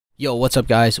Yo, what's up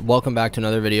guys? Welcome back to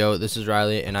another video. This is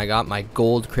Riley and I got my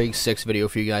Gold Krig 6 video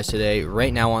for you guys today.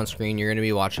 Right now on screen you're going to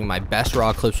be watching my best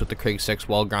raw clips with the Krig 6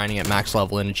 while grinding at max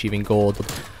level and achieving gold.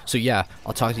 So yeah,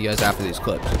 I'll talk to you guys after these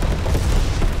clips.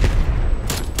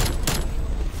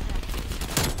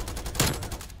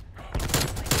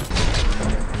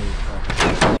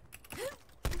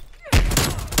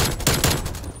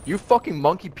 You fucking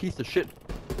monkey piece of shit.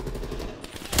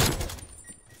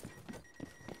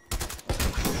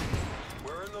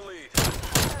 We're in the lead.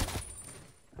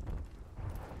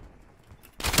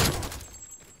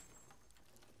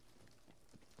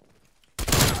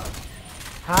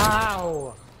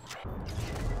 How?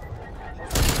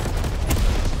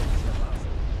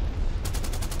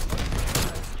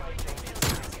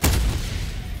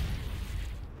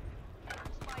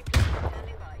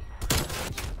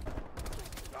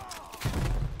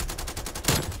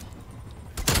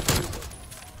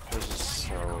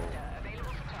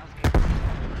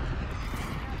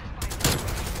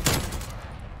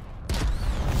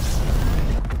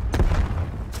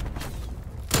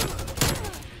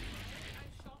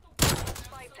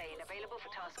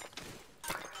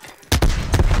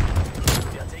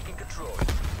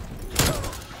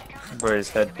 Bro, his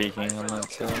head peeking on that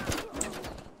too.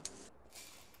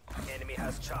 Enemy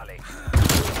has Charlie.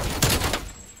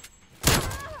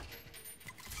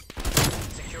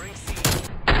 Securing C.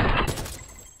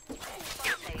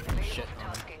 Shit.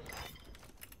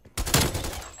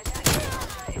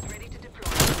 Is ready to deploy.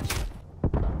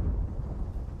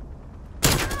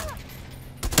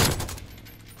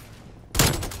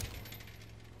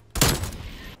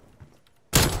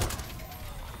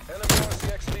 Enemy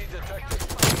RCX lead detected.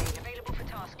 Available for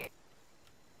tasking.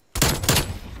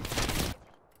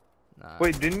 Nah.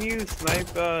 Wait, didn't you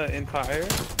snipe in fire?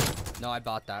 No, I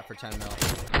bought that for 10 mil.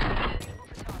 I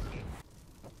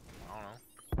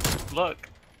don't know. Look.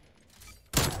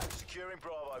 Securing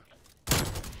Bravo.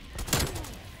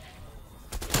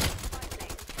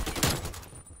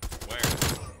 Where?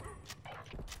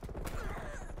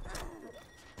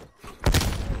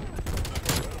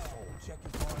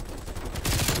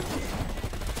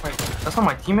 Wait, that's not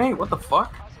my teammate? What the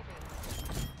fuck?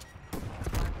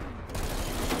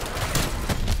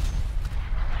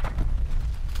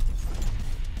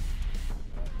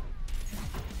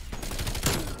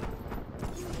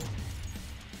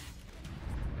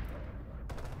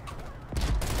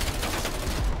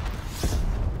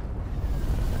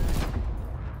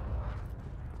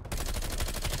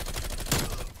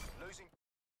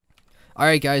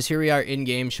 Alright guys, here we are in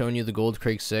game showing you the Gold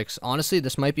Krig 6. Honestly,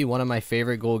 this might be one of my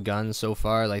favorite gold guns so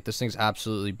far. Like, this thing's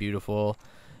absolutely beautiful.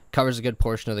 Covers a good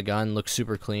portion of the gun, looks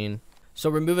super clean. So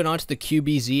we're moving on to the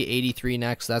QBZ-83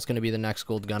 next. That's going to be the next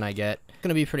gold gun I get. Going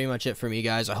to be pretty much it for me,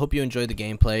 guys. I hope you enjoyed the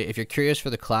gameplay. If you're curious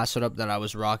for the class setup that I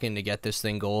was rocking to get this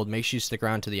thing gold, make sure you stick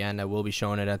around to the end. I will be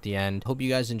showing it at the end. Hope you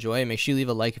guys enjoy. Make sure you leave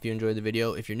a like if you enjoyed the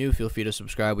video. If you're new, feel free to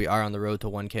subscribe. We are on the road to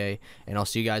 1K, and I'll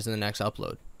see you guys in the next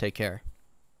upload. Take care.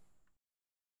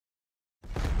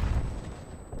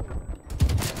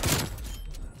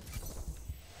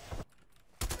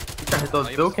 Trying to hit those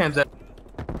bill cams at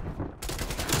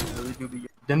really do be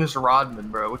Dennis Rodman,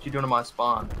 bro. What you doing to my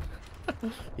spawn?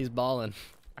 He's balling.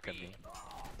 I could be.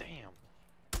 Damn.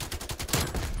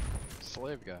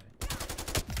 Slave guy.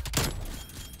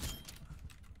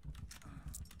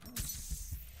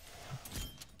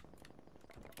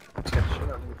 Let's get the shit out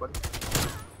of you, buddy.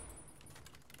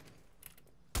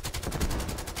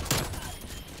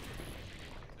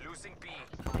 Losing B.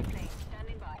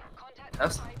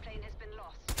 That's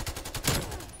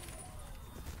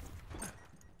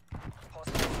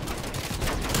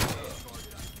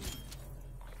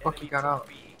fuck he got out.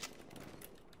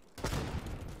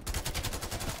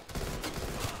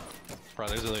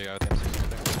 Probably there's a guy with M6 right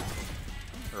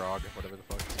there. Rog, whatever the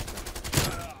fuck.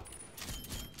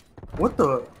 What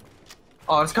the?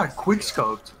 Oh, this guy quick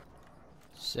scoped.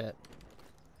 Shit.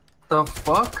 The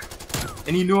fuck?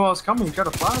 And he knew I was coming. He tried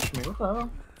to flash me. What the hell?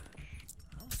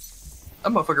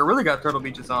 That motherfucker really got Turtle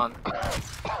Beaches on.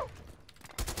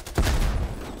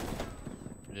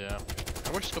 Yeah. I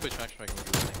wish Scopey Traction Track would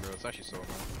do this thing, bro. It's actually so annoying.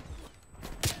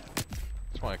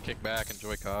 Just want to kick back,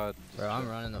 enjoy COD. Bro, I'm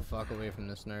running the fuck away from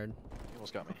this nerd. He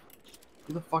almost got me.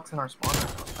 Who the fuck's in our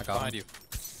spawner? I got Behind him.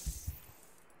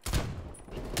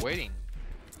 you. Waiting.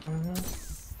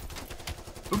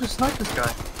 Who just sniped this guy?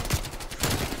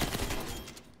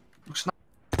 Who sniped?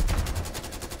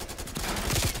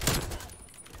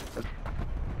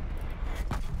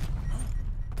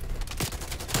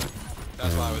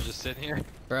 That's why I was just sitting here.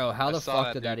 Bro, how I the saw fuck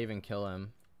that, did that dude. even kill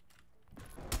him?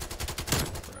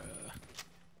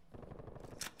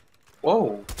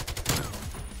 Whoa.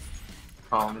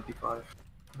 Oh, only P5.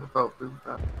 I felt really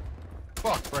bad.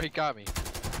 Fuck, bro, he got me.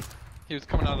 He was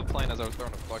coming out of the plane as I was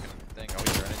throwing a fucking thing. Oh,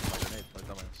 he ran into my grenade, my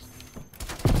dumbass.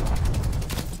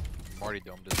 Marty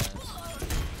domed his ass.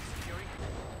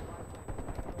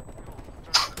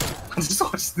 I just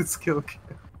watched this kill cam.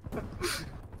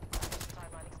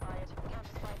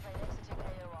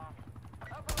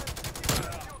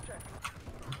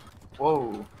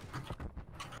 Whoa.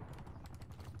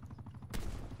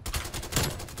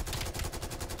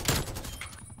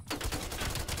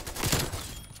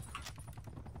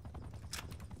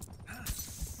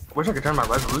 I wish I could turn my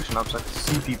resolution up so I could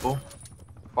see people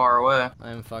far away.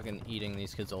 I'm fucking eating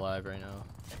these kids alive right now.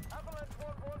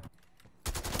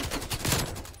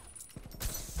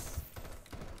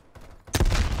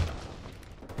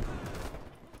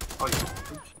 Oh, yeah.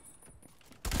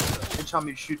 They shot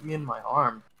me to shoot me in my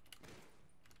arm.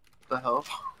 What the hell?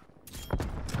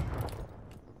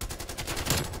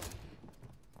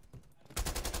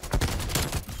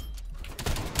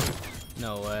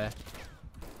 No way.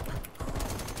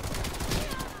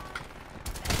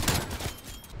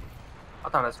 I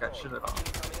thought I just got shitted on.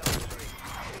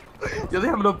 Yo, they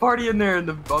having a party in there on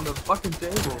the fucking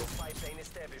table.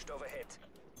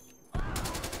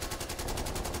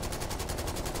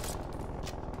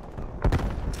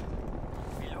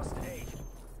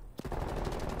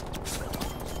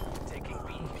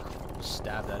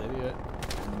 Stab that idiot.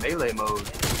 Melee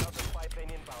mode.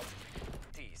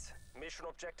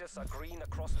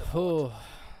 Oh,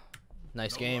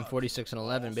 nice game. 46 and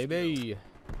 11, baby.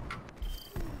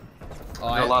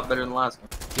 Oh, You're a lot better than the last one.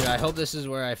 Dude, I hope this is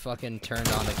where I fucking turned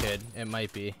on the kid. It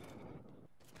might be.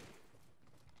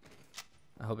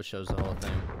 I hope it shows the whole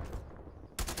thing.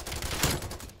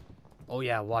 Oh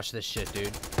yeah, watch this shit,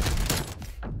 dude.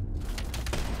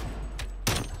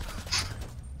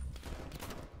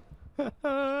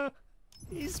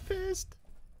 He's pissed.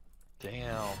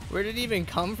 Damn. Where did he even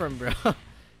come from, bro?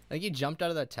 Like he jumped out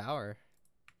of that tower.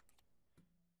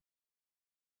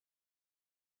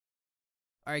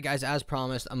 Alright guys, as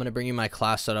promised, I'm going to bring you my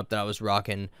class setup that I was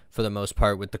rocking for the most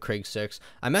part with the Krig 6.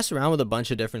 I mess around with a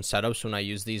bunch of different setups when I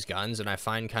use these guns, and I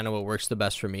find kind of what works the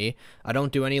best for me. I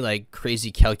don't do any like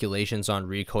crazy calculations on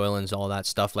recoil and all that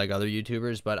stuff like other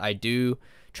YouTubers, but I do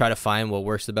try to find what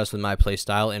works the best with my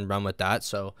playstyle and run with that,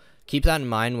 so keep that in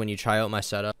mind when you try out my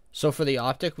setup. So for the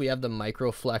optic, we have the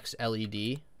Microflex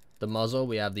LED. The muzzle,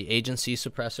 we have the agency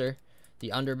suppressor. The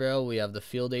underbarrel, we have the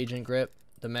field agent grip.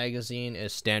 The magazine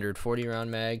is standard 40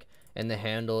 round mag, and the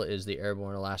handle is the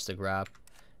airborne elastic wrap.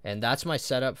 And that's my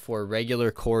setup for regular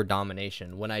core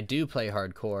domination. When I do play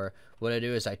hardcore, what I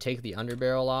do is I take the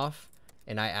underbarrel off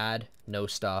and I add no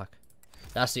stock.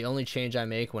 That's the only change I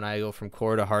make when I go from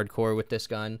core to hardcore with this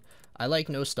gun. I like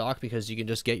no stock because you can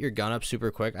just get your gun up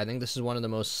super quick. I think this is one of the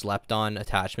most slept on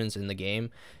attachments in the game,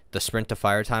 the sprint to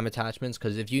fire time attachments,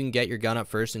 because if you can get your gun up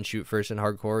first and shoot first in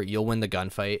hardcore, you'll win the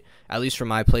gunfight. At least for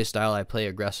my play style, I play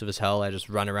aggressive as hell. I just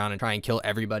run around and try and kill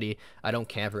everybody. I don't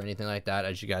camp or anything like that,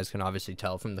 as you guys can obviously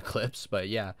tell from the clips. But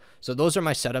yeah, so those are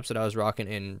my setups that I was rocking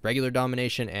in regular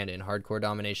domination and in hardcore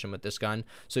domination with this gun.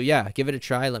 So yeah, give it a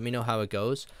try. Let me know how it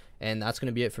goes. And that's going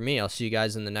to be it for me. I'll see you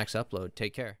guys in the next upload.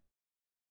 Take care.